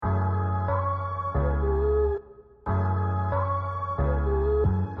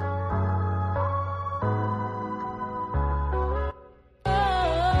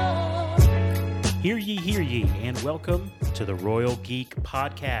hear ye, and welcome to the Royal Geek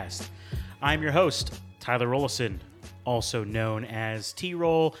Podcast. I'm your host, Tyler Rollison, also known as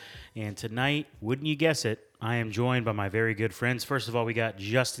T-Roll, and tonight, wouldn't you guess it, I am joined by my very good friends. First of all, we got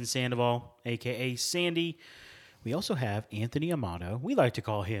Justin Sandoval, a.k.a. Sandy. We also have Anthony Amato. We like to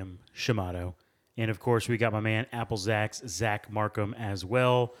call him Shamato. And, of course, we got my man Applezach's Zach Markham as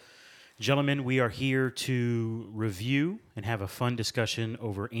well. Gentlemen, we are here to review and have a fun discussion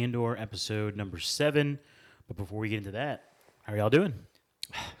over Andor episode number 7. But before we get into that, how are y'all doing?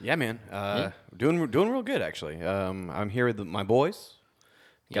 Yeah, man. Doing real good, actually. I'm here with my boys.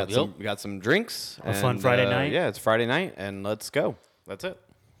 We got some drinks. A fun Friday night? Yeah, it's Friday night, and let's go. That's it.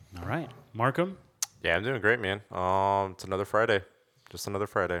 All right. Markham? Yeah, I'm doing great, man. It's another Friday. Just another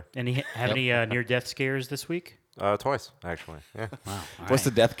Friday. Have any near-death scares this week? Twice, actually. Yeah. Wow. What's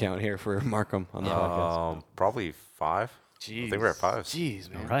the death count here for Markham on the podcast? Probably 5. Jeez. I think we're at 5. Jeez,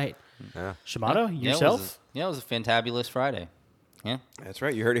 man. All right. Yeah. Shamato, yourself? It was a fantabulous Friday. Yeah. That's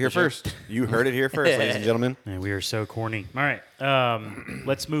right. You heard it here first. You heard it here first, ladies and gentlemen. Man, we are so corny. All right.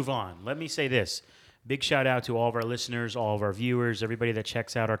 Let's move on. Let me say this. Big shout out to all of our listeners, all of our viewers, everybody that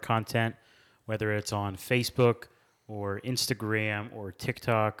checks out our content, whether it's on Facebook or Instagram or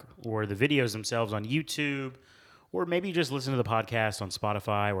TikTok or the videos themselves on YouTube, or maybe just listen to the podcast on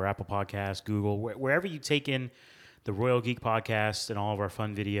Spotify or Apple Podcasts, Google, wherever you take in the Royal Geek Podcast and all of our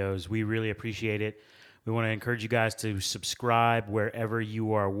fun videos. We really appreciate it. We want to encourage you guys to subscribe wherever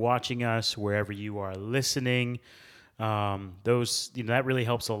you are watching us, wherever you are listening. That really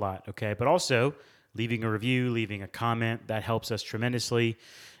helps a lot, okay? But also, leaving a review, leaving a comment, that helps us tremendously.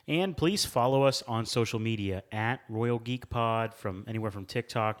 And please follow us on social media at Royal Geek Pod, from anywhere from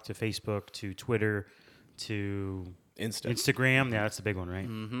TikTok to Facebook to Twitter to Instagram. Yeah, that's the big one, right?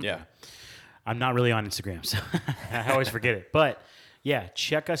 Mm-hmm. Yeah. I'm not really on Instagram, so I always forget it. But yeah,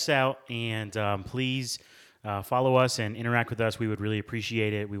 check us out, and please follow us and interact with us. We would really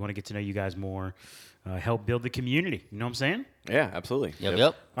appreciate it. We want to get to know you guys more, help build the community. You know what I'm saying? Yeah, absolutely.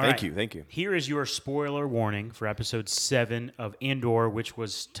 Yep. Thank you. Here is your spoiler warning for episode 7 of Andor, which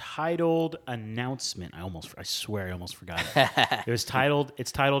was titled Announcement. I swear I almost forgot it. It's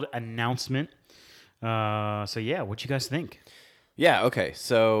titled Announcement. So yeah, what you guys think? Yeah, okay.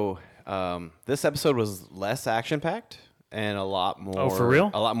 So this episode was less action-packed and a lot more. Oh, for real?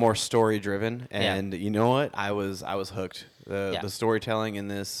 A lot more story-driven. And Yeah. You know what? I was hooked. The storytelling in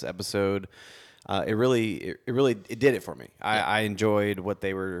this episode, it really did it for me. I enjoyed what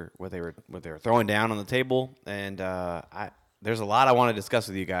they were throwing down on the table, and there's a lot I want to discuss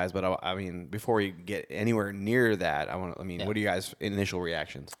with you guys. But I mean, before we get anywhere near that, what are you guys' initial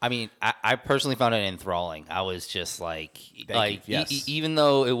reactions? I mean, I personally found it enthralling. I was just Yes. even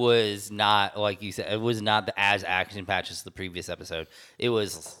though it was not, like you said, it was not as action-packed as the previous episode, it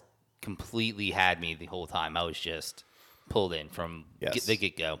was completely had me the whole time. I was just pulled in from the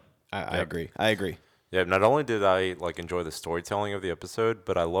get-go. I agree. Yeah, not only did I enjoy the storytelling of the episode,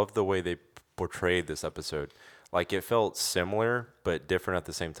 but I loved the way they portrayed this episode. It felt similar but different at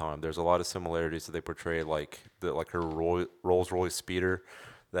the same time. There's a lot of similarities that they portrayed, her Rolls-Royce speeder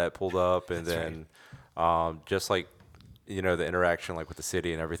that pulled up, and then just the interaction with the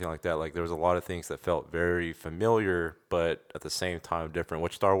city and everything like that. There was a lot of things that felt very familiar but at the same time different,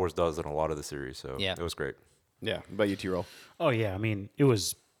 which Star Wars does in a lot of the series. So Yeah. it was great. Yeah. What about you, T-Roll? Oh yeah, I mean, it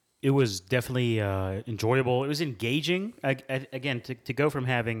was definitely enjoyable. It was engaging. Again, to go from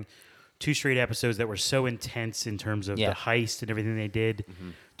having 2 straight episodes that were so intense in terms of the heist and everything they did,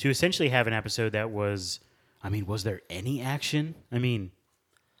 to essentially have an episode that was there any action?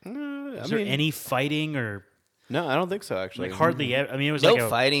 Was there any fighting or? No, I don't think so, actually. Hardly. It was No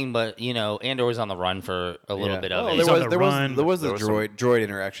fighting, but Andor was on the run for a little bit of Well, it. He's on the run. There was the There was droid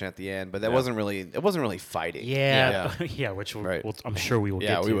interaction at the end, but that wasn't really fighting. Yeah, which Right. I'm sure we will get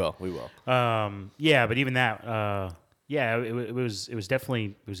Yeah, to. we will. But even that, it was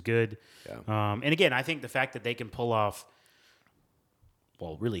definitely good. Yeah. And again, I think the fact that they can pull off,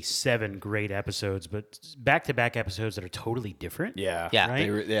 really 7 great episodes, but back-to-back episodes that are totally different. Yeah. Yeah.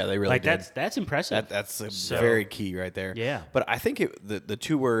 Right? They really did. That's impressive. That's very key right there. Yeah. But I think the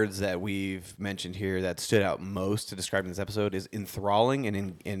 2 words that we've mentioned here that stood out most to describe this episode is enthralling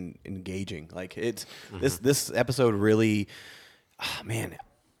and engaging. This episode really, man,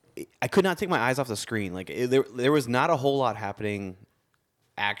 I could not take my eyes off the screen. There was not a whole lot happening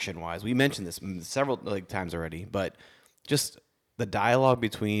action-wise. We mentioned this several times already, but just the dialogue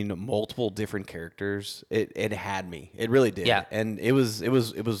between multiple different characters, it had me. It really did. Yeah. And it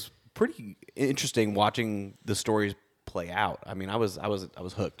was pretty interesting watching the stories play out. I mean, I was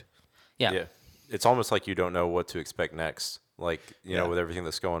hooked. Yeah. It's almost like you don't know what to expect next. like you know, with everything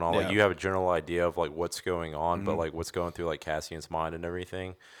that's going on. Like you have a general idea of like what's going on, but like what's going through like Cassian's mind and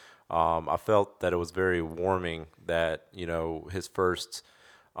everything. I felt that it was very warming that, you know, his first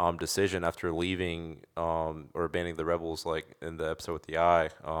decision after leaving or abandoning the rebels, like in the episode with the eye,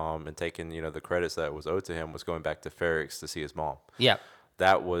 and taking, you know, the credits that was owed to him, was going back to Ferrix to see his mom. Yeah.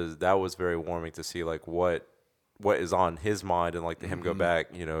 That was very warming to see, like what is on his mind, and like to him go back,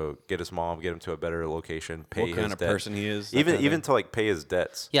 you know, get his mom, get him to a better location, pay What his kind of debt. person he is, even to like pay his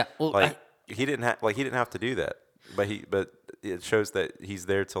debts. Yeah, well, like he didn't have to do that, but it shows that he's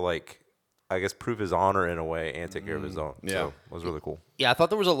there to, like, I guess, prove his honor in a way and take care of his own. Yeah. So it was really cool. Yeah, I thought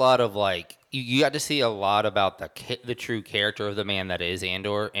there was a lot of, like, you got to see a lot about the true character of the man that is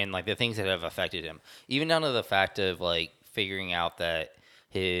Andor, and like the things that have affected him, even down to the fact of like figuring out that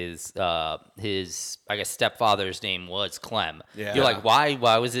his I guess stepfather's name was Clem. Yeah. You're like, why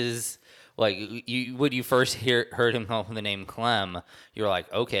was his, like, when you first heard him come up with the name Clem, you're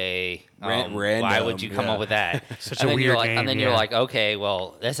like, okay, why Random, would you come up with that? Such and a then weird you're like, name, and then yeah. you're like, okay,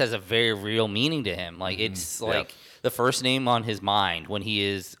 well, this has a very real meaning to him. Like, it's like the first name on his mind when he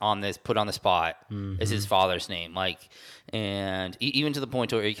is put on the spot is his father's name. Like, and even to the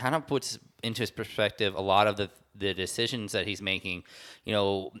point where he kind of puts into his perspective a lot of the decisions that he's making. You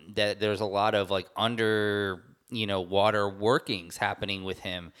know, that there's a lot of like water workings happening with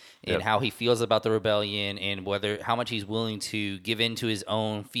him, and how he feels about the rebellion, and how much he's willing to give in to his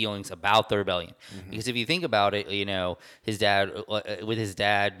own feelings about the rebellion. Because if you think about it, you know, his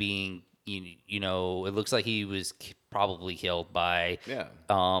dad being, you know, it looks like he was probably killed by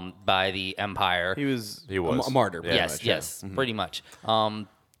the Empire. He was a martyr. Pretty Yes, much, yes, pretty much.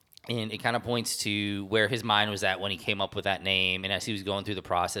 And it kind of points to where his mind was at when he came up with that name, and as he was going through the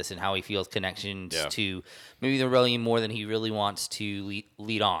process, and how he feels connections to maybe the rebellion more than he really wants to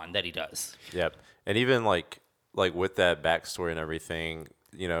lead on, that he does. Yep. And even like with that backstory and everything,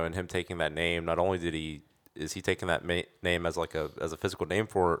 you know, and him taking that name, not only is he taking that name as like a physical name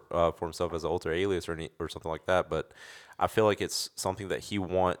for himself as an alter alias or something like that, but I feel like it's something that he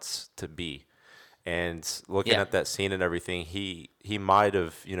wants to be. And looking at that scene and everything, he might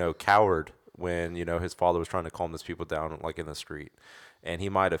have, you know, cowered when, you know, his father was trying to calm those people down, like in the street, and he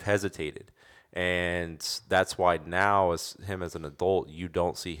might have hesitated. And that's why now, as an adult, you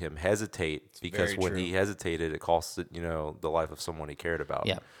don't see him hesitate, because when he hesitated, it cost, you know, the life of someone he cared about.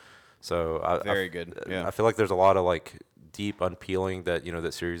 Yeah. So Very good. Yeah. I feel like there's a lot of like deep unpeeling that, you know,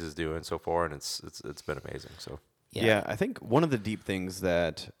 that series is doing so far, and it's been amazing. So. Yeah, I think one of the deep things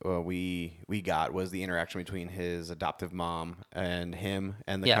that we got was the interaction between his adoptive mom and him,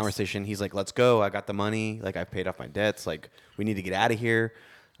 and the conversation. He's like, "Let's go. I got the money. Like, I've paid off my debts. Like, we need to get out of here."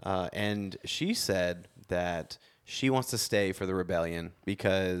 And she said that she wants to stay for the rebellion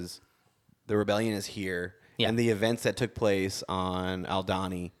because the rebellion is here, and the events that took place on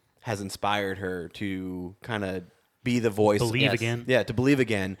Aldhani has inspired her to kind of be the voice. Believe again. Yeah, to believe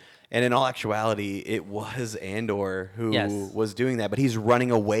again. And in all actuality, it was Andor who was doing that, but he's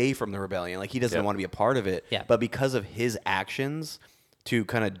running away from the rebellion. Like, he doesn't want to be a part of it. Yeah. But because of his actions to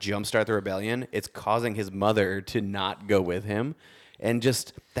kind of jumpstart the rebellion, it's causing his mother to not go with him. And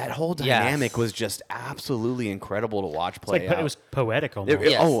just that whole dynamic was just absolutely incredible to watch play out. It was poetic almost.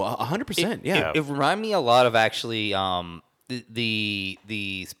 100%. Yeah. It reminded me a lot of actually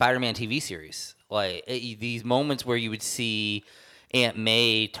the Spider-Man TV series. Like these moments where you would see Aunt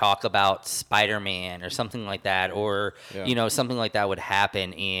May talk about Spider-Man or something like that, or you know, something like that would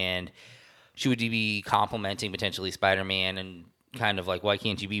happen, and she would be complimenting potentially Spider-Man and kind of like, why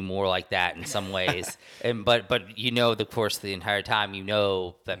can't you be more like that in some ways? And but you know, of course, the entire time you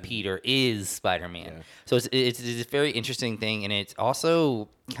know that Peter is Spider-Man. So it's a very interesting thing, and it also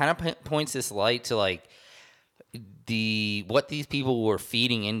kind of points this light to like what these people were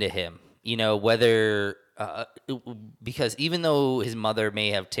feeding into him. You know, whether because even though his mother may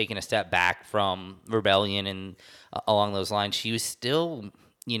have taken a step back from rebellion and along those lines, she was still,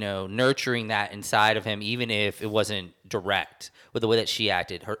 you know, nurturing that inside of him, even if it wasn't direct with the way that she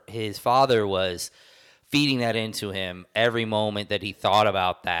acted. His father was feeding that into him every moment that he thought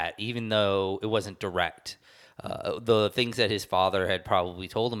about that, even though it wasn't direct. The things that his father had probably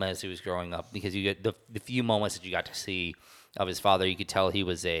told him as he was growing up, because you get the few moments that you got to see of his father, you could tell he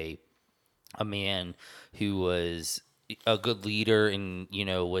was a man who was a good leader, and, you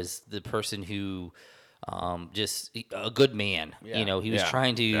know, was the person who just a good man. You know, he was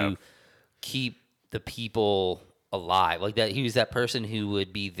trying to keep the people alive, like that. He was that person who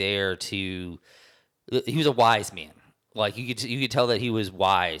would be there to. He was a wise man. Like you could tell that he was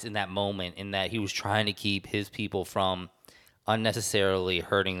wise in that moment, in that he was trying to keep his people from unnecessarily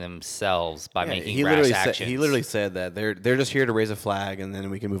hurting themselves by making he rash literally actions. said, he literally said that they're just here to raise a flag, and then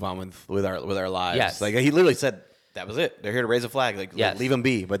we can move on with our lives. Yes. Like he literally said that was it. They're here to raise a flag. Like Yes. leave them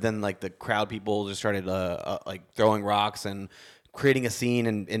be. But then like the crowd people just started like throwing rocks and creating a scene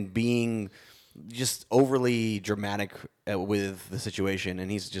and being just overly dramatic with the situation.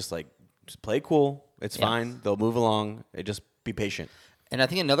 And he's just like, just play cool. It's fine. They'll move along. Just be patient. And I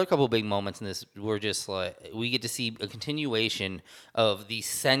think another couple big moments in this were just like we get to see a continuation of the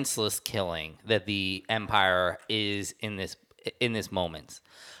senseless killing that the Empire is in this moment.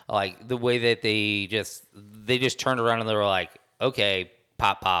 Like the way that they just turned around and they were like, okay,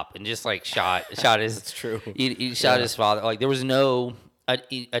 pop, and just like shot his. That's true. He shot his father. Like there was no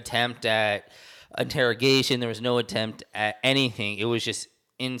attempt at interrogation. There was no attempt at anything. It was just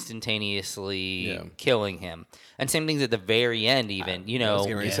instantaneously killing him. And same things at the very end, even, I was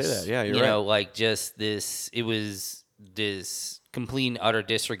getting ready to say that. Yeah, you're right. Like just this, it was this complete and utter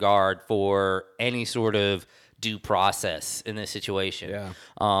disregard for any sort of due process in this situation.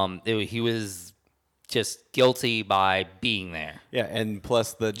 Yeah. He was just guilty by being there. Yeah, and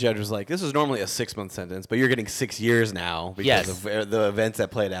plus the judge was like, "This is normally a 6-month sentence, but you're getting 6 years now because of the events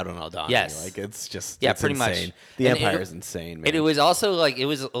that played out on Aldhani." Yes. Like it's just Yeah, it's pretty insane. much. The And Empire is insane, man. And it was also like it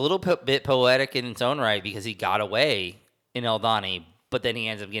was a little bit poetic in its own right because he got away in Aldhani, but then he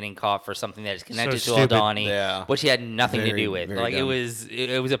ends up getting caught for something that is connected to stupid. Aldhani, which he had nothing to Very, do with. very Like dumb.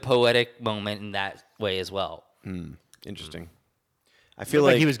 it was a poetic moment in that way as well. Interesting. I I feel feel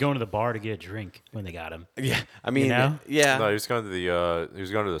like like he was going to the bar to get a drink when they got him. yeah. I mean, know? yeah. No, he was going to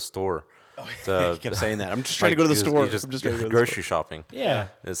the store. He kept saying that. I'm just trying to go to the store. Just I'm just trying to go to the grocery shopping. Yeah.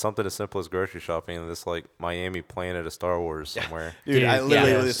 It's something as simple as grocery shopping and this like Miami Planet of Star Wars somewhere. Dude, I Dude,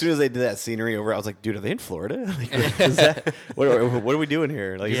 literally, yeah. as soon as they did that scenery over, I was like, dude, are they in Florida? Like, is that, what are we doing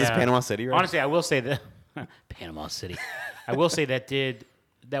here? Like, is this Yeah. Panama City? Right? Honestly, I will say that Panama City. I will say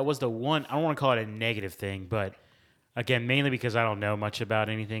that was the one. I don't want to call it a negative thing, but again, mainly because I don't know much about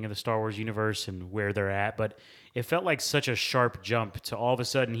anything in the Star Wars universe and where they're at. But it felt like such a sharp jump to all of a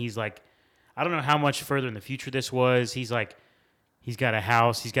sudden he's like, I don't know how much further in the future this was. He's like, he's got a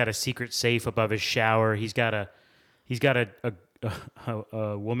house, he's got a secret safe above his shower, he's got a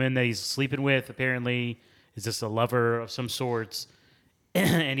woman that he's sleeping with. Apparently, is this a lover of some sorts?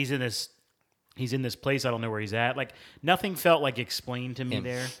 And he's in this place. I don't know where he's at. Like nothing felt like explained to me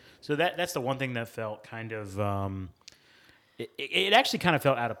there. So that's the one thing that felt kind of. It actually kind of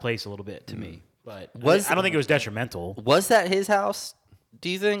felt out of place a little bit to me. But I don't think it was detrimental. Was that his house? Do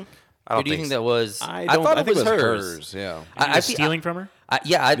you think? I don't Or do you think think so. that was? I thought think it was hers. hers. Yeah. He was stealing from her.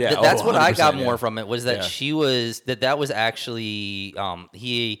 Yeah, That's what I got 100%, more yeah. from it was that Yeah. she was that was actually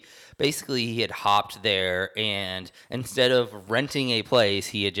he had hopped there and instead of renting a place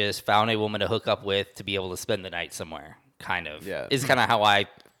he had just found a woman to hook up with to be able to spend the night somewhere. Kind of is kind of how I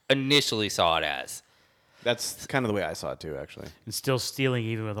initially saw it as. That's kind of the way I saw it too, actually. And still stealing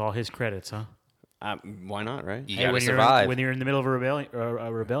even with all his credits, huh? Why not, right? You Hey, gotta when survive. you're in the middle of a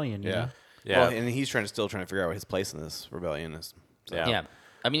rebellion, you know? Yeah. Well, and he's still trying to figure out his place in this rebellion is. So. Yeah. Yeah.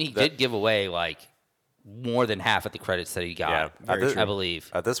 I mean, he did give away like more than half of the credits that he got. Very true. I believe.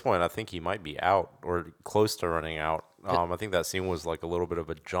 At this point, I think he might be out or close to running out. I think that scene was like a little bit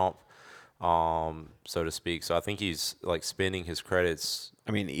of a jump, so to speak. So I think he's like spending his credits.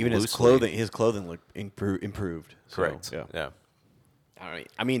 I mean, even loosely. his clothing looked improved. So, Correct. yeah. Yeah. All right.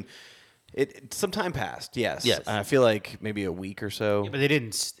 I mean, some time passed. Yes. Yes. I feel like maybe a week or so. But they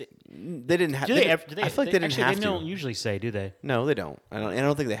didn't. They didn't have. Do they ever? I feel like they didn't actually, have they to. don't usually say, do they? No, they don't. I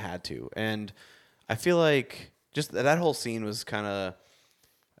don't think they had to. And I feel like just that whole scene was kind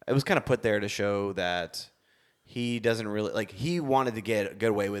of put there to show that he doesn't really like. He wanted to get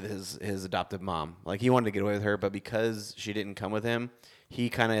away with his adoptive mom. Like he wanted to get away with her, but because she didn't come with him, he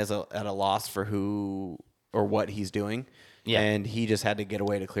kind of is at a loss for who or what he's doing. Yeah. And he just had to get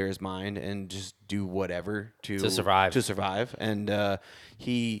away to clear his mind and just do whatever to survive. And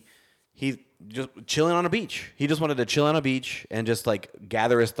he just chilling on a beach. He just wanted to chill on a beach and just like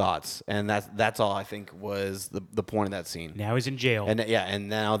gather his thoughts. And that's all I think was the point of that scene. Now he's in jail. And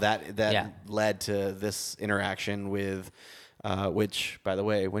now that Yeah. led to this interaction with, which by the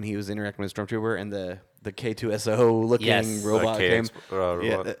way, when he was interacting with Stormtrooper and the K2SO looking Yes. robot The came,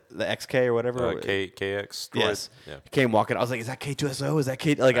 KX, the XK or whatever. KX droid. Yes. Yeah. He came walking. I was like, "Is that K2SO? Is that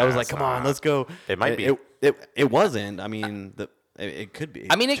K?" Like I was like, That's "Come on, not- let's go." It might be. It wasn't. I mean, it could be.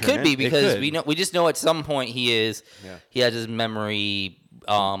 I mean, it could be because we just know at some point he has his memory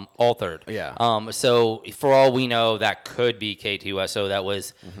altered. Yeah. So for all we know, that could be K2SO that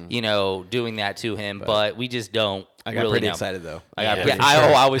was doing that to him, but we just don't. I got really pretty know. excited though.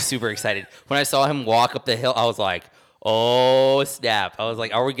 I was super excited when I saw him walk up the hill. I was like, oh snap! I was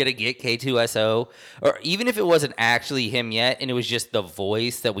like, are we gonna get K2SO? Or even if it wasn't actually him yet, and it was just the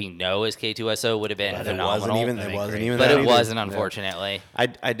voice that we know as K2SO, would have been But phenomenal. it wasn't even but that it either. wasn't, No. unfortunately.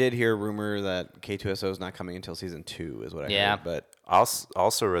 I did hear a rumor that K2SO is not coming until season 2, is what I Yeah. heard. But I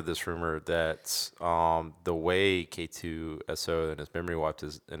also read this rumor that the way K2SO and his memory wiped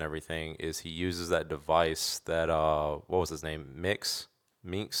and everything is he uses that device that what was his name? Minx,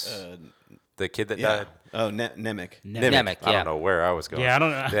 the kid that died. Oh, Nemec. Nemec, I yeah. don't know where I was going. Yeah, I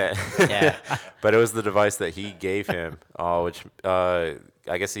don't know. Yeah. Yeah. But it was the device that he gave him, which I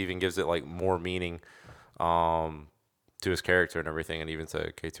guess even gives it like more meaning to his character and everything, and even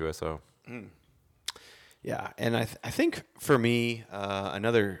to K2SO. Yeah, and I think for me,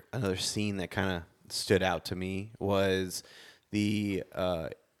 another scene that kind of stood out to me was the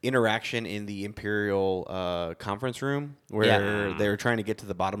interaction in the Imperial conference room where they were trying to get to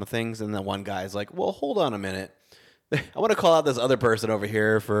the bottom of things, and the one guy's like, "Well, hold on a minute. I want to call out this other person over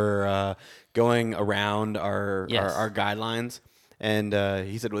here for going around our guidelines." And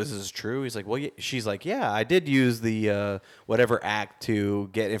he said, "Well, this is true." He's like, "Well," she's like, "Yeah, I did use the whatever act to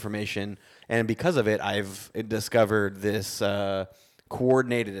get information, and because of it, I've discovered this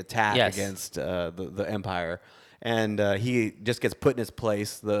coordinated attack against the Empire." And he just gets put in his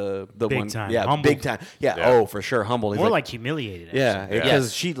place. The Big one, time. yeah, Humbled. big time, yeah. Oh, for sure, humbled. He's More like humiliated. Actually. yeah, because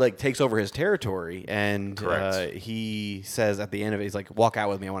Yes. she like takes over his territory, and Correct. he says at the end of it, he's like, "Walk out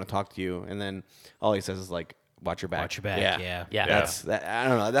with me. I want to talk to you." And then all he says is like, "Watch your back." Watch your back. Yeah. Yeah. That's that. I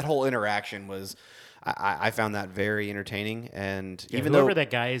don't know. That whole interaction was, I found that very entertaining, and Yeah, even whoever though that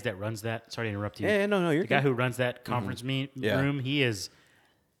guy is that runs that. Sorry to interrupt you. yeah, no, you're The guy good. who runs that conference Yeah. room, he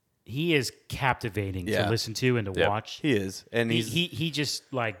is captivating Yeah. to listen to and to Yep. watch. he is, and he's He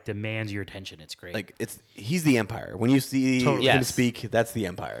just like demands your attention. It's great. like he's the Empire. When you see Totally. him Yes. speak, that's the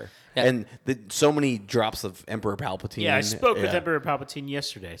Empire. Yeah. And so many drops of Emperor Palpatine. yeah, I spoke with Yeah. Emperor Palpatine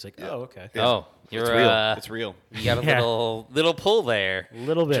yesterday. It's like, oh, okay, Oh, you're It's real. It's real. You got a Yeah. little pull there. a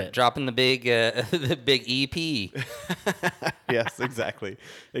little bit. Dropping the big the big E EP. Yes, exactly.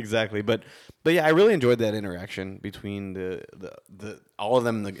 But yeah, I really enjoyed that interaction between the all of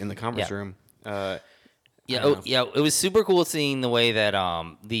them in the conference Yeah. room. Yeah, it was super cool seeing the way that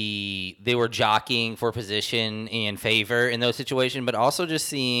they were jockeying for position and favor in those situations, but also just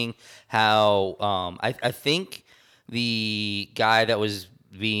seeing how I think the guy that was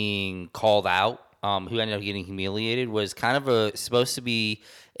being called out, who ended up getting humiliated, was kind of supposed to be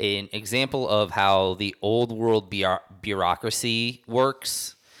an example of how the old world bureaucracy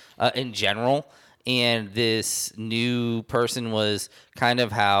works in general. And this new person was kind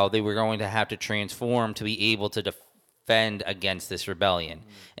of how they were going to have to transform to be able to defend against this rebellion,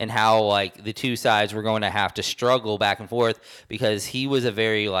 and how like the two sides were going to have to struggle back and forth, because he was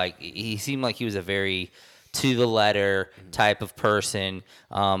he seemed like he was a very to the letter type of person,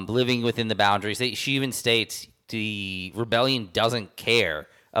 living within the boundaries. She even states the rebellion doesn't care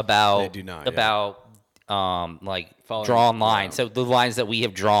about They do not, yeah. about like Following- drawn lines. So the lines that we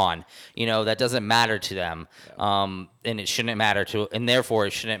have drawn, that doesn't matter to them. And it shouldn't matter and therefore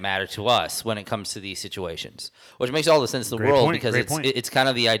it shouldn't matter to us when it comes to these situations, which makes all the sense in the Great world, point, because great point. it's kind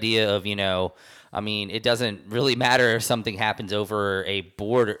of the idea of, it doesn't really matter if something happens over a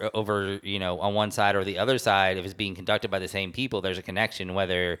board, over, on one side or the other side. If it's being conducted by the same people, there's a connection,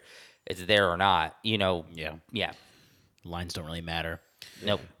 whether it's there or not, Yeah. Yeah. Lines don't really matter.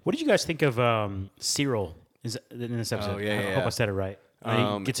 Nope. What did you guys think of Cyril in this episode? Oh, yeah, I yeah, hope yeah. I said it right.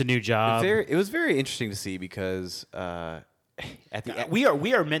 He gets a new job. It was very interesting to see because at the end,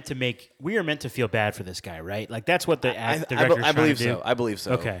 we are meant to feel bad for this guy, right? Like that's what the director's I believe trying to so. do. I believe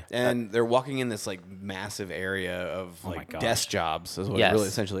so. Okay. And they're walking in this like massive area of my like gosh. desk jobs is what Yes. really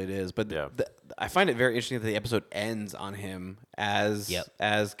essentially it is. But Yeah. I find it very interesting that the episode ends on him as Yep.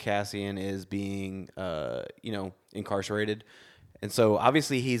 as Cassian is being incarcerated. And so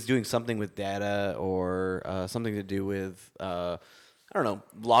obviously he's doing something with data or something to do with I don't know,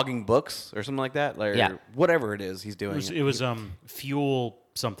 logging books or something like that, like Yeah. whatever it is he's doing. It was fuel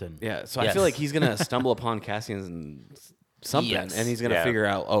something. Yeah, so I Yes. feel like he's gonna stumble upon Cassian's something, Yes. and he's gonna Yeah. figure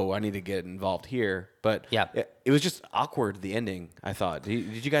out, oh, I need to get involved here. But Yeah. it was just awkward the ending. I thought.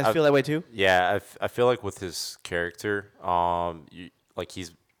 Did you guys feel that way too? Yeah, I feel like with his character,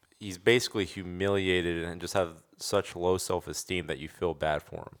 he's basically humiliated and just have such low self-esteem that you feel bad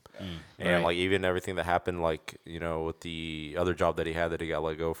for him. And like even everything that happened, like, you know, with the other job that he had that he got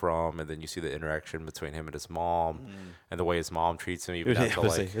let go from, and then you see the interaction between him and his mom, and the way his mom treats him, even Dude, down to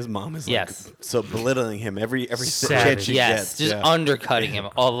like his mom is Yes. like so belittling him every Savage. chance she Yes, gets. just Yeah. undercutting him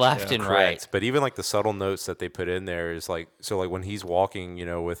all left and right. Correct. But even like the subtle notes that they put in there is like, so like when he's walking, you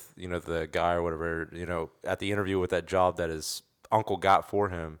know, with, you know, the guy or whatever, you know, at the interview with that job that his uncle got for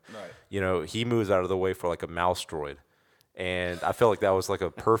him, you know, he moves out of the way for like a mouse droid. And I feel like that was like a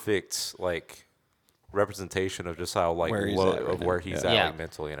perfect like representation of just how like Where he's low at right of now. where he's Yeah. at Yeah. like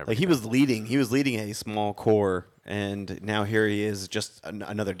mentally and Like everything. he was leading a small core, and now here he is, just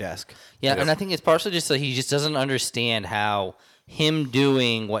another desk. Yeah, and I think it's partially just that he just doesn't understand how him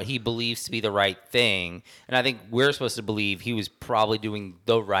doing what he believes to be the right thing, and I think we're supposed to believe he was probably doing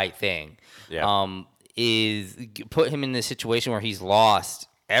the right thing. Yeah. Put him in this situation where he's lost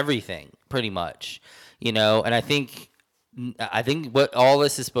everything pretty much, you know. And I think what all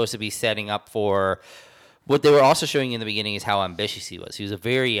this is supposed to be setting up for. What they were also showing in the beginning is how ambitious he was. He was a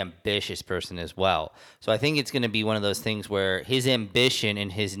very ambitious person as well. So I think it's going to be one of those things where his ambition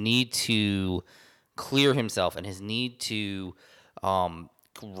and his need to clear himself and his need to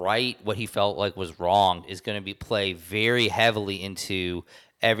right what he felt like was wrong is going to play very heavily into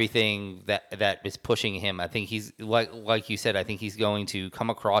everything that is pushing him. I think he's like you said. I think he's going to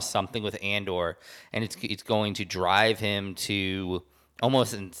come across something with Andor, and it's going to drive him to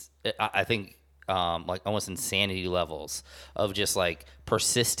almost. I think. Like almost insanity levels of just like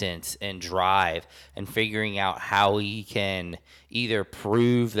persistence and drive and figuring out how he can either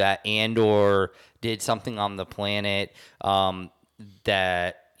prove that Andor did something on the planet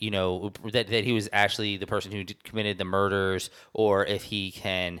that you know that he was actually the person who committed the murders, or if he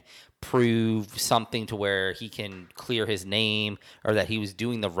can prove something to where he can clear his name, or that he was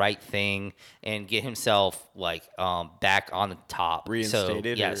doing the right thing and get himself like back on the top.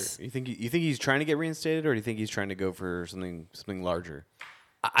 Reinstated? So, yes. Or you think he's trying to get reinstated, or do you think he's trying to go for something larger?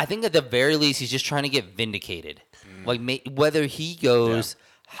 I think at the very least he's just trying to get vindicated. Like whether he goes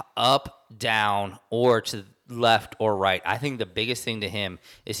up, down, or to left or right, I think the biggest thing to him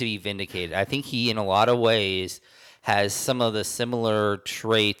is to be vindicated. I think he, in a lot of ways, has some of the similar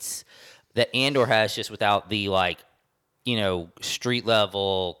traits that Andor has, just without the like, you know, street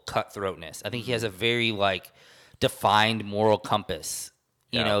level cutthroatness. I think he has a very like defined moral compass.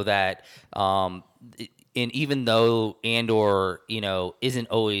 You know that, and even though Andor, you know, isn't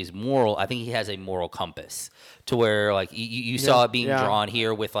always moral, I think he has a moral compass to where like you saw it being drawn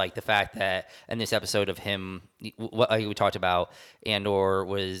here with like the fact that in this episode of him, what like we talked about, Andor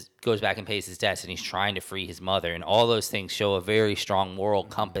goes back and pays his debts and he's trying to free his mother, and all those things show a very strong moral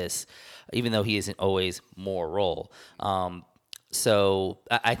compass, even though he isn't always moral. So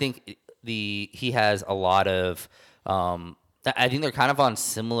I think he has a lot of. I think they're kind of on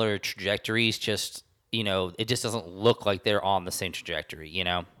similar trajectories. Just you know, it just doesn't look like they're on the same trajectory. You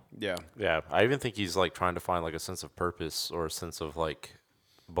know. Yeah. Yeah, I even think he's like trying to find like a sense of purpose or a sense of like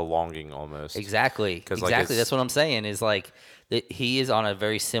belonging almost. Exactly. 'Cause, like, Exactly. it's- That's what I'm saying. Is like that he is on a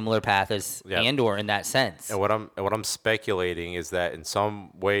very similar path as Andor in that sense. And what I'm speculating is that in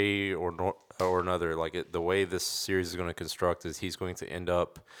some way or another, like the way this series is going to construct is he's going to end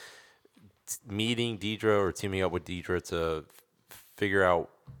up meeting Deidre or teaming up with Deidre to figure out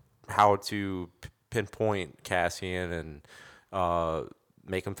how to pinpoint Cassian and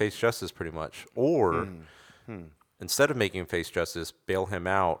make him face justice, pretty much. Or instead of making him face justice, bail him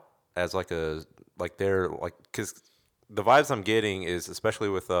out as because the vibes I'm getting is, especially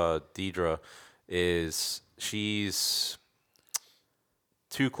with Deidre, is she's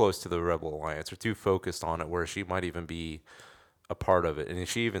too close to the Rebel Alliance or too focused on it, where she might even be a part of it. And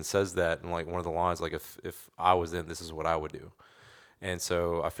she even says that in like one of the lines, like if I was in, this is what I would do. And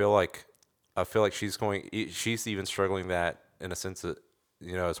so I feel like she's even struggling that in a sense that,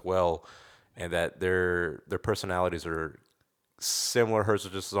 you know, as well, and that their personalities are similar. Hers are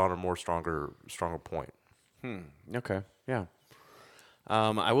just on a more stronger point. Okay. Yeah.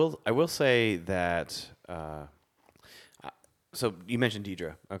 I will say that. So you mentioned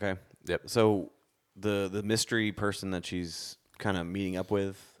Deidre. Okay. Yep. So the mystery person that she's kind of meeting up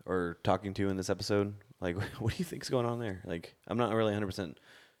with or talking to in this episode, like, what do you think's going on there? Like, I'm not really 100%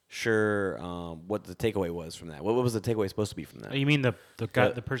 sure what the takeaway was from that. What was the takeaway supposed to be from that? You mean the guy,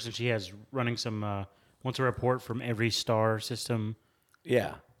 the person she has running some wants a report from every star system?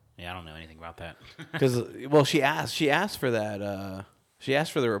 Yeah. Yeah, I don't know anything about that. Because she asked for that. She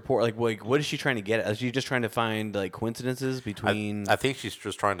asked for the report. Like, what is she trying to get at? Is she just trying to find like coincidences between? I think she's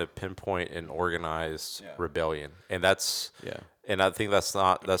just trying to pinpoint an organized rebellion, and that's Yeah. And I think that's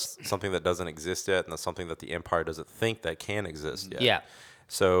something that doesn't exist yet, and that's something that the Empire doesn't think that can exist yet. Yeah.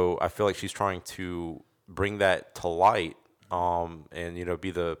 So I feel like she's trying to bring that to light, and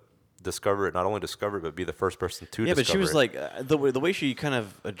be the not only discover it, but be the first person to Yeah, discover but she was it. like the way she kind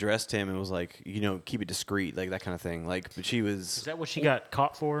of addressed him and was like, keep it discreet, like that kind of thing. Like, but she was. Is that what she got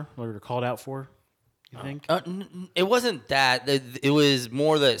caught for or called out for? You think? It wasn't that. It was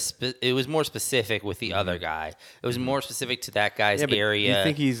more it was more specific with the other guy. It was more specific to that guy's Yeah, but area. you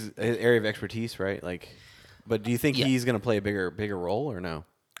think he's his area of expertise, right? Like, but do you think Yeah. he's going to play a bigger role or no?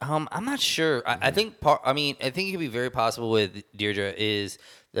 I'm not sure. I think I think it could be very possible with Deirdre is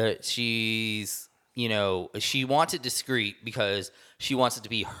that she's she wants it discreet because she wants it to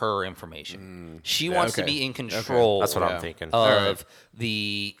be her information. She wants to okay. be in control. That's what Yeah. I'm thinking. Of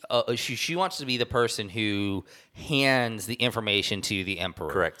the she wants to be the person who hands the information to the emperor.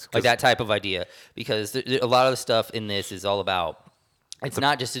 Correct. Like that type of idea, because a lot of the stuff in this is all about. It's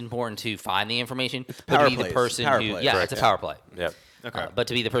not just important to find the information, but power to be the plays. person Power who play. yeah, Correct. it's a power play. Yep. Okay. But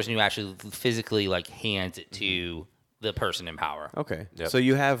to be the person who actually physically hands it to the person in power. Okay. Yep. So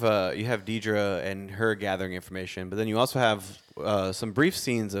you have Deidre and her gathering information, but then you also have some brief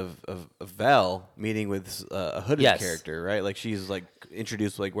scenes of Vel meeting with a hooded Yes. character, right? Like she's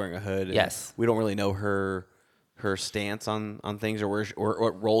introduced wearing a hood. And Yes. We don't really know her stance on things or or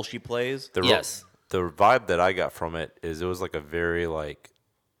what role she plays. Yes. The vibe that I got from it is it was like a very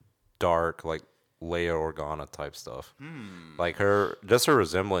dark Leia Organa type stuff. Like her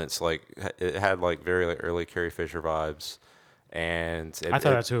resemblance, it had very early Carrie Fisher vibes, and I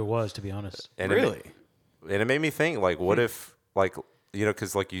thought that's who it was, to be honest. and Really? It made me think what if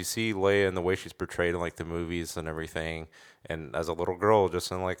because you see Leia and the way she's portrayed in the movies and everything, and as a little girl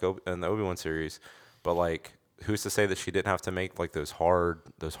just in in the Obi-Wan series, but who's to say that she didn't have to make those hard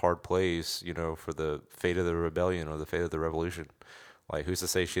plays for the fate of the rebellion or the fate of the revolution. Who's to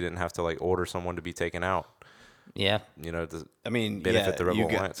say she didn't have to order someone to be taken out? Yeah. To yeah, benefit the Rebel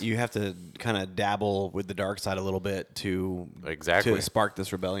Alliance. you have to kind of dabble with the dark side a little bit to Exactly. spark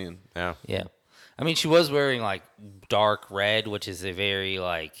this rebellion. Yeah. Yeah. I mean, she was wearing dark red, which is a very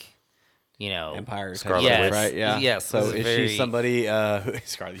Empire Scarlet type Witch. stuff, right? Yeah. Yes, So it's is very- she somebody?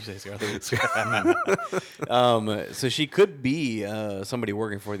 Scarlet, you say Scarlet. So she could be somebody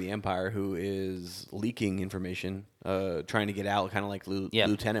working for the Empire who is leaking information, trying to get out, kind of like Yeah.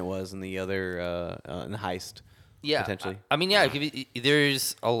 Lieutenant was in the other in the heist. Yeah. Potentially. I mean, yeah,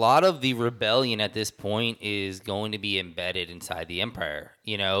 there's a lot of the rebellion at this point is going to be embedded inside the Empire,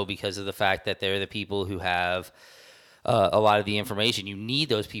 because of the fact that they're the people who have a lot of the information. You need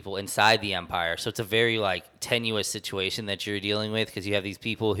those people inside the Empire. So it's a very tenuous situation that you're dealing with, because you have these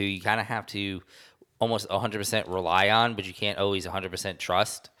people who you kind of have to almost 100% rely on, but you can't always 100%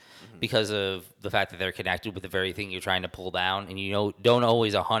 trust because of the fact that they're connected with the very thing you're trying to pull down, and don't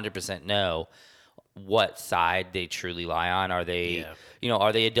always 100% know what side they truly lie on. Are they,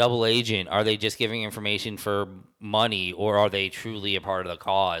 are they a double agent? Are they just giving information for money, or are they truly a part of the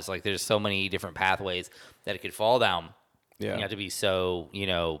cause? There's so many different pathways that it could fall down. Yeah. You have to be so,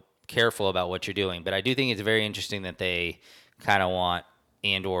 careful about what you're doing. But I do think it's very interesting that they kind of want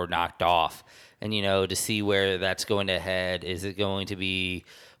Andor knocked off, and, to see where that's going to head. Is it going to be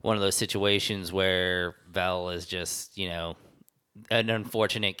one of those situations where Vel is just, an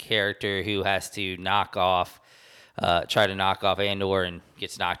unfortunate character who has to try to knock off Andor and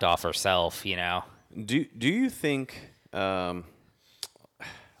gets knocked off herself, Do you think?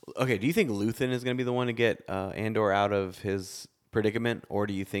 Okay, do you think Luthen is going to be the one to get Andor out of his predicament, or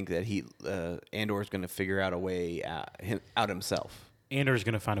do you think that Andor is going to figure out a way out himself? Andor's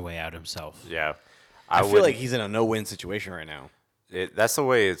going to find a way out himself. Yeah. I feel like he's in a no-win situation right now. That's the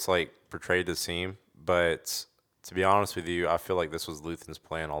way it's portrayed to seem, but to be honest with you, I feel like this was Luthen's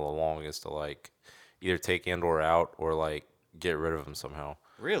plan all along, is to either take Andor out or get rid of him somehow.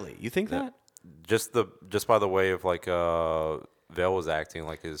 Really, you think that? Just by the way of Vel was acting,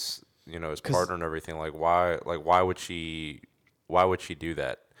 his his partner and everything. Why would she do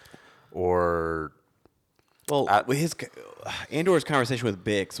that? Or Well, with Andor's conversation with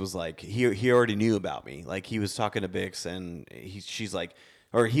Bix was he already knew about me. He was talking to Bix, and she's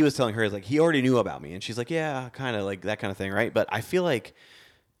or he was telling her he already knew about me, and she's yeah, kind of that kind of thing, right? But I feel like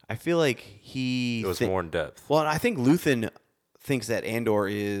he it was more in depth. Well, I think Luthen thinks that Andor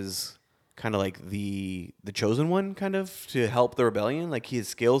is kind of the chosen one, kind of to help the rebellion, his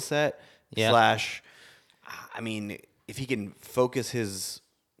skill set / I mean, if he can focus his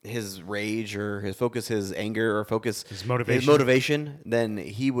his rage or his anger or his motivation. motivation, then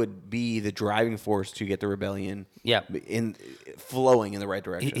he would be the driving force to get the rebellion flowing in the right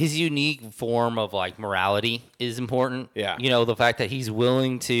direction. His unique form of like morality is important. Yeah. The fact that he's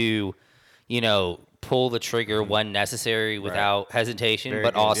willing to, pull the trigger when necessary without hesitation, Very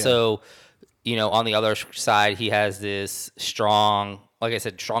but good, also, on the other side, he has this strong, like I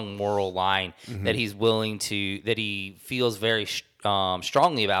said, strong moral line that he's willing to, that he feels very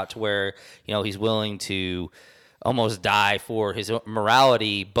strongly about, to where, he's willing to almost die for his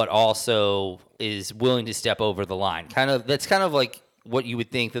morality, but also is willing to step over the line. That's kind of like what you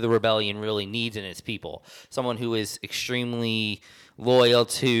would think that the rebellion really needs in its people. Someone who is extremely loyal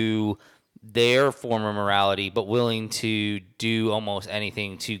to their form of morality, but willing to do almost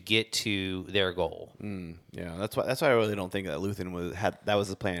anything to get to their goal. Yeah, that's why I really don't think that Luthen that was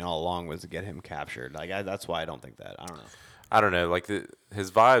the plan all along, was to get him captured. That's why I don't think that. I don't know. Like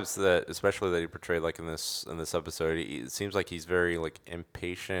his vibes that, especially that he portrayed like in this episode, it seems like he's very like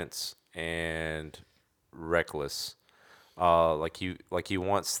impatient and reckless. Like he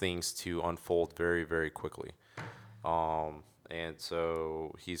wants things to unfold very, very quickly. And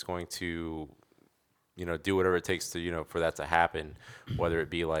so he's going to, do whatever it takes to, for that to happen, whether it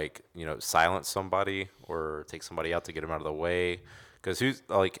be like, silence somebody or take somebody out to get him out of the way. Because who's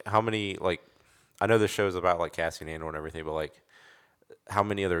like, how many, like, I know this show is about like Cassian Andor and everything, but like, how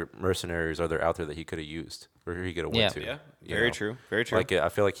many other mercenaries are there out there that he could have used or he could have went to? Yeah, very true. Like, I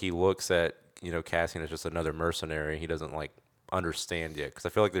feel like he looks at, Cassian as just another mercenary. He doesn't like understand yet. Because I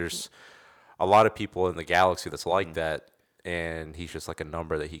feel like there's a lot of people in the galaxy that's like that. And he's just like a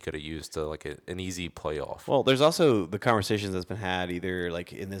number that he could have used to like an easy playoff. Well, there's also the conversations that's been had either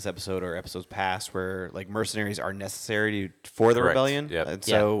like in this episode or episodes past where like mercenaries are necessary for the Correct. rebellion. Yep. And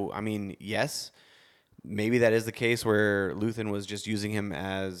so, I mean, yes, maybe that is the case where Luthen was just using him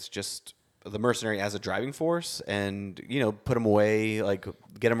as just the mercenary as a driving force and, put him away, like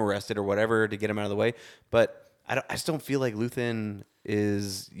get him arrested or whatever to get him out of the way. But I just don't feel like Luthen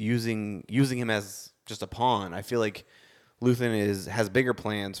is using him as just a pawn. I feel like Luthen has bigger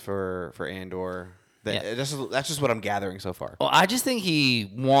plans for Andor. That's just what I'm gathering so far. Well, I just think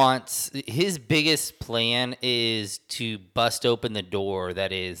his biggest plan is to bust open the door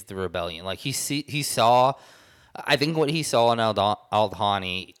that is the rebellion. Like he saw, I think what he saw in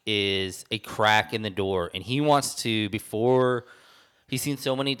Aldhani is a crack in the door, and he wants to, he's seen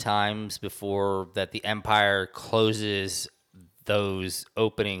so many times before that the Empire closes those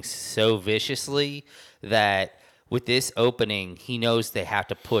openings so viciously that with this opening, he knows they have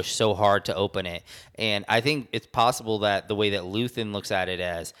to push so hard to open it. And I think it's possible that the way that Luthen looks at it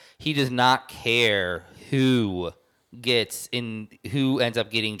as, he does not care who ends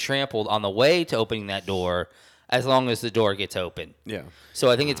up getting trampled on the way to opening that door, as long as the door gets open. Yeah. So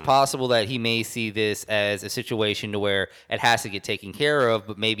I think it's possible that he may see this as a situation to where it has to get taken care of,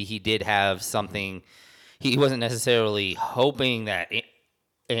 but maybe he did have something. He wasn't necessarily hoping that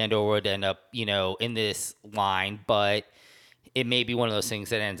Andor would end up, in this line, but it may be one of those things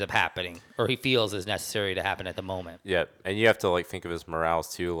that ends up happening, or he feels is necessary to happen at the moment. Yeah, and you have to like think of his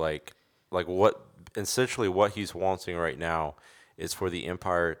morals too, like what essentially what he's wanting right now is for the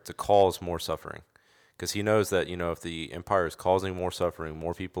Empire to cause more suffering, because he knows that if the Empire is causing more suffering,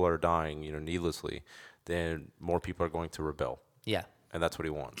 more people are dying, needlessly, then more people are going to rebel. Yeah, and that's what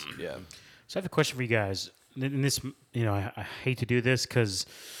he wants. Yeah. So I have a question for you guys. And this, I hate to do this because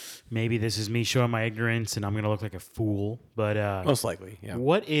maybe this is me showing my ignorance and I'm going to look like a fool. But Most likely, yeah.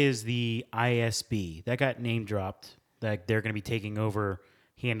 What is the ISB? That got name dropped. That they're going to be taking over,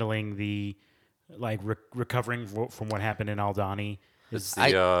 handling the recovering from what happened in Aldhani. It's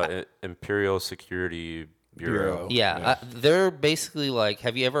the Imperial Security Bureau. Yeah. They're basically like.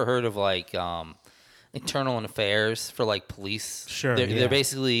 Have you ever heard of internal affairs for like police? Sure. They're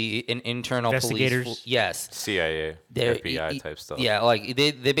basically an internal investigators. Police. Yes. CIA, FBI type stuff. Yeah, like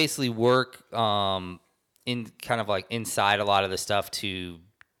they basically work in kind of like inside a lot of the stuff to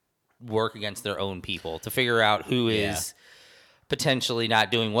work against their own people, to figure out who is potentially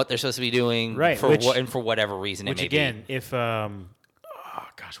not doing what they're supposed to be doing, right? For whatever reason it may be. Which again, if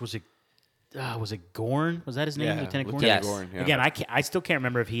was it Gorn? Was that his name, Yeah, Lieutenant Gorn? Lieutenant Yes. Gorn, yeah. Again, I still can't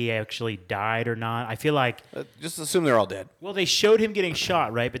remember if he actually died or not. I feel like Just assume they're all dead. well, they showed him getting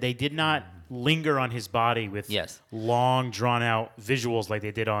shot, right? But they did not linger on his body with long, drawn out visuals like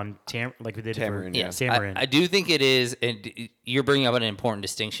they did on like we did Tamarin, for yeah. Tamarin. I do think it is, and you're bringing up an important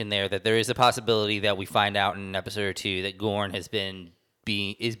distinction there, that there is a possibility that we find out in an episode or two that Gorn is being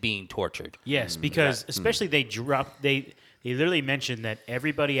tortured. Yes, because especially they literally mentioned that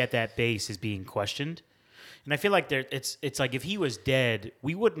everybody at that base is being questioned. And I feel like it's like if he was dead,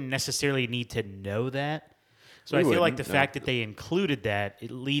 we wouldn't necessarily need to know that. So We I feel like wouldn't, the no. fact that they included that,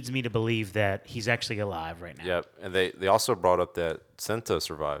 it leads me to believe that he's actually alive right now. Yep. And they also brought up that Senta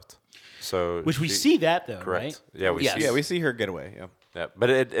survived. So Which we she- see that though, correct. right? Yeah, we Yes. see. Yeah, we see her get away. Yeah. Yeah, but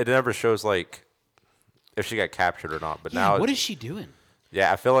it never shows like if she got captured or not. But Yeah, now what is she doing?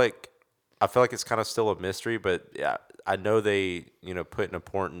 yeah, I feel like it's kind of still a mystery, but yeah, I know they put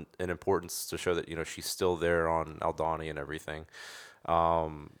an importance to show that she's still there on Aldani and everything.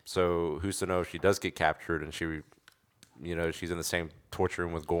 So who's to know if she does get captured and she's in the same torture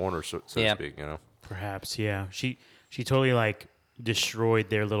room with Gorn or so Yeah. to speak. Perhaps, yeah. She totally like destroyed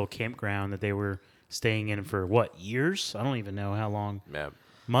their little campground that they were staying in for what, years? I don't even know how long. Yeah.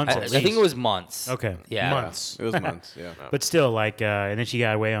 Months. I at think least. it was months. Okay. Yeah. Months. It was months. Yeah. But still, like, and then she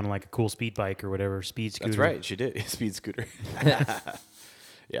got away on like a cool speed bike or whatever, speed scooter. That's right. She did. Speed scooter.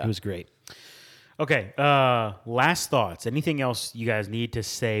 It was great. Okay. Last thoughts. Anything else you guys need to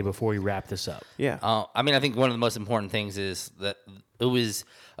say before we wrap this up? Yeah. I mean, I think one of the most important things is that it was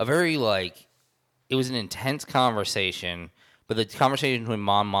a very it was an intense conversation, but the conversation between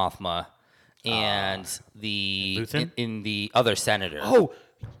Mon Mothma and the Luthen? in the other senator. Oh,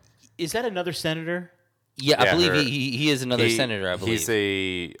 is that another senator? yeah, I Yeah, believe her- he is another senator. I believe. He's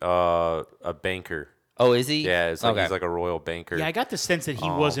a banker. Oh, is he? Yeah, it's like Okay. he's like a royal banker. Yeah, I got the sense that he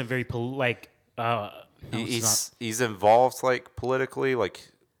wasn't very He's involved like politically, like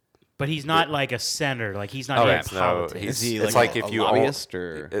but he's not like a senator. Like he's not Okay. in no, politics. Is he it's like like a if you lobbyist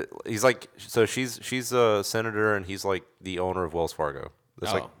or? he's like so she's a senator and he's like the owner of Wells Fargo.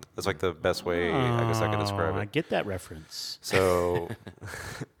 That's like the best way I guess I could describe I it. get that reference. So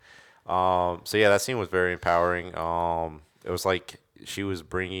so yeah, that scene was very empowering. It was like she was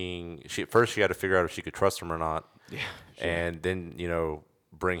bringing first she had to figure out if she could trust him or not. Yeah. And then,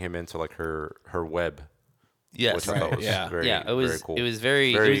 bring him into like her web. Yes. Which I thought was very, Yeah, it was. very cool. It was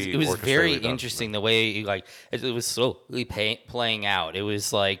very. Very it was very orchestrated done. interesting the way it was slowly playing out. It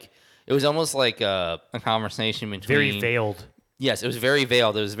was almost like a conversation between Very veiled. Yes, it was very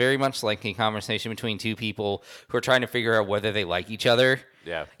veiled. It was very much like a conversation between two people who are trying to figure out whether they like each other.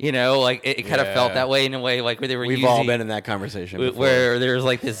 Yeah. Like it kind of felt Yeah. that way in a way, like where they were We've using, all been in that conversation. Before. where there's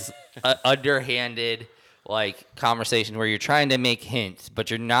like this underhanded like conversation where you're trying to make hints,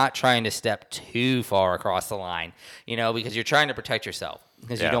 but you're not trying to step too far across the line, because you're trying to protect yourself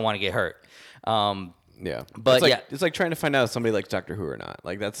because you Yeah. don't want to get hurt. Yeah, But it's like, yeah. it's like trying to find out if somebody likes Doctor Who or not.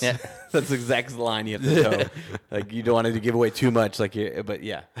 Like that's Yeah. that's the exact line you have to toe. Like you don't want to give away too much. But yeah,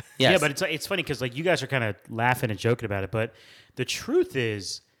 Yeah, Yes. but it's funny because like you guys are kind of laughing and joking about it, but the truth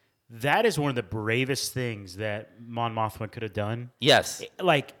is that is one of the bravest things that Mon Mothma could have done. Yes.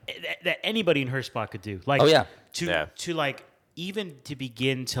 Like that anybody in her spot could do. Like Oh, yeah. to like even to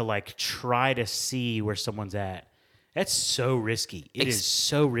begin to like try to see where someone's at. That's so risky. It is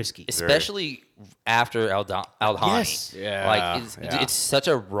so risky. Especially after Aldhani. Yes. Yeah, Like yeah. it's such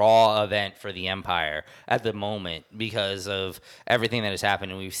a raw event for the Empire at the moment because of everything that has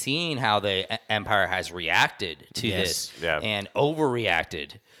happened, and we've seen how the Empire has reacted to Yes. this Yeah. and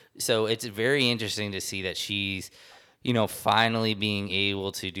overreacted. So it's very interesting to see that she's, finally being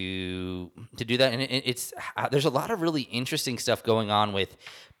able to do that, and it's there's a lot of really interesting stuff going on with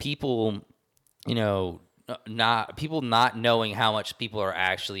people, not knowing how much people are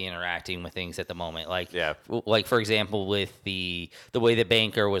actually interacting with things at the moment. Like, Yeah. like for example, with the way the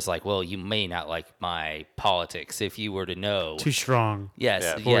banker was like, well, you may not like my politics if you were to know. Too strong. Yes,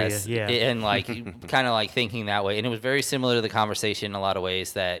 Yeah. For yes, you, yeah. and like kind of like thinking that way, and it was very similar to the conversation in a lot of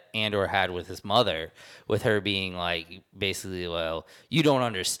ways that Andor had with his mother, with her being like, basically, well, you don't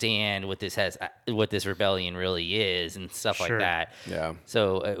understand what this rebellion really is, and stuff Sure. like that. Yeah.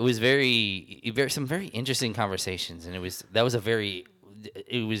 So it was some very interesting conversations, and it was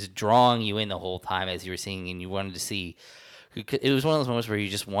drawing you in the whole time as you were seeing, and you wanted to see. It was one of those moments where you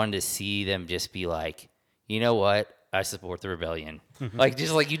just wanted to see them just be like, you know what, I support the rebellion. Like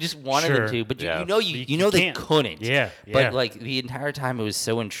you just wanted Sure. them to, but Yeah. you know they can't. couldn't. Yeah, yeah. But like the entire time, it was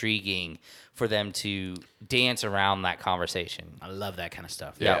so intriguing for them to dance around that conversation. I love that kind of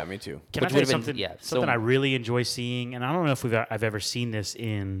stuff. Yeah, me too. Can I Which tell you would've been- something? yeah, something so- I really enjoy seeing, and I don't know if I've ever seen this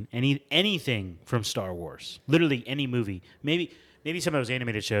in anything from Star Wars. Literally any movie. Maybe some of those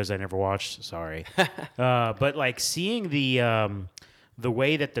animated shows I never watched. Sorry, but like seeing the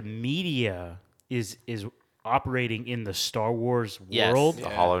way that the media is operating in the Star Wars Yes. world The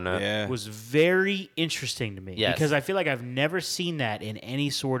HoloNet. Yeah. was very interesting to me Yes. because I feel like I've never seen that in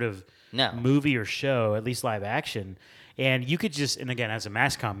any sort of No. movie or show, at least live action. And you could just, and again, as a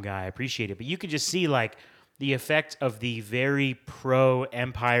Masscom guy, I appreciate it, but you could just see like the effect of the very pro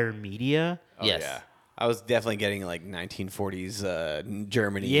Empire media. Yes. Yeah. I was definitely getting like 1940s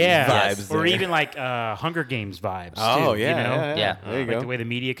Germany Yeah, vibes. or there. even like Hunger Games vibes. Oh too, yeah, you know? Yeah. There you Like go. the way the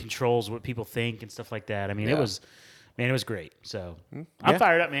media controls what people think and stuff like that. I mean, Yeah. it was great. So I'm Yeah.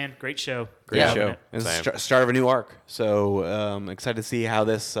 fired up, man. Great show. Great Yeah. show. It's Same. the start of a new arc. So excited to see how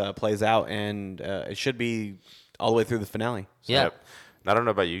this plays out, and it should be all the way through the finale. So. Yeah. Yep. And I don't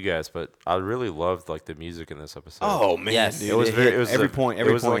know about you guys, but I really loved like the music in this episode. Oh man, Yes. dude, it was very. hit It was every a, point. It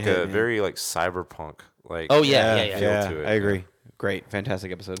Every was point like hit, a man. very like cyberpunk. Like Oh, yeah. yeah. feel to it, I yeah. agree. Great,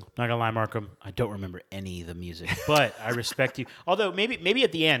 fantastic episode. Not gonna lie, Markham, I don't remember any of the music, but I respect you. Although maybe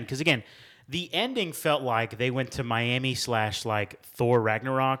at the end, because again, the ending felt like they went to Miami / like Thor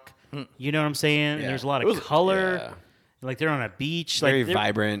Ragnarok. You know what I'm saying? And Yeah. there's a lot It of was- color. yeah. Like they're on a beach. Very like they're-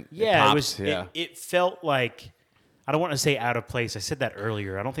 vibrant. Yeah, Pops, it was. Yeah. It felt like. I don't want to say out of place. I said that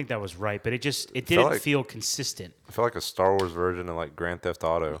earlier. I don't think that was right, but it didn't like- feel consistent. I feel like a Star Wars version of like Grand Theft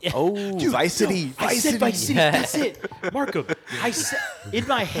Auto. Oh, Vice City. I said Vice City. That's it, Marco. I said in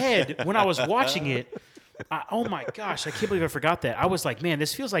my head when I was watching it. Oh my gosh! I can't believe I forgot that. I was like, man,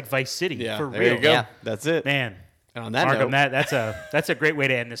 this feels like Vice City Yeah, for there real. you go. Yeah. That's it. Man. And on that Markham, note, that's a great way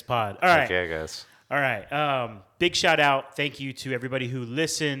to end this pod. All right. Okay, guys. All right. Big shout out. Thank you to everybody who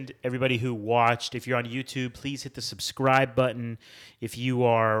listened, everybody who watched. If you're on YouTube, please hit the subscribe button. If you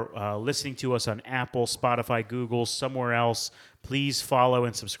are listening to us on Apple, Spotify, Google, somewhere else, please follow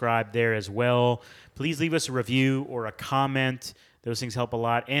and subscribe there as well. Please leave us a review or a comment. Those things help a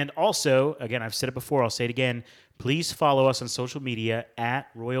lot. And also, again, I've said it before, I'll say it again. Please follow us on social media at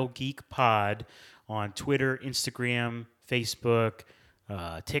Royal Geek Pod on Twitter, Instagram, Facebook,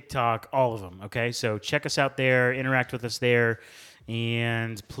 TikTok, all of them. Okay, so check us out there, interact with us there,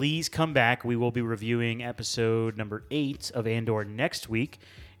 and please come back. We will be reviewing episode number 8 of Andor next week.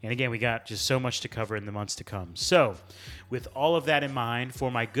 And again, we got just so much to cover in the months to come. So, with all of that in mind,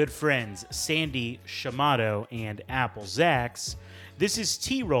 for my good friends Sandy Shamato and Apple Zax, this is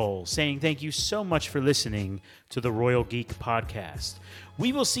T-Roll saying thank you so much for listening to the Royal Geek Podcast.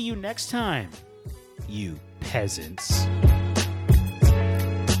 We will see you next time, you peasants.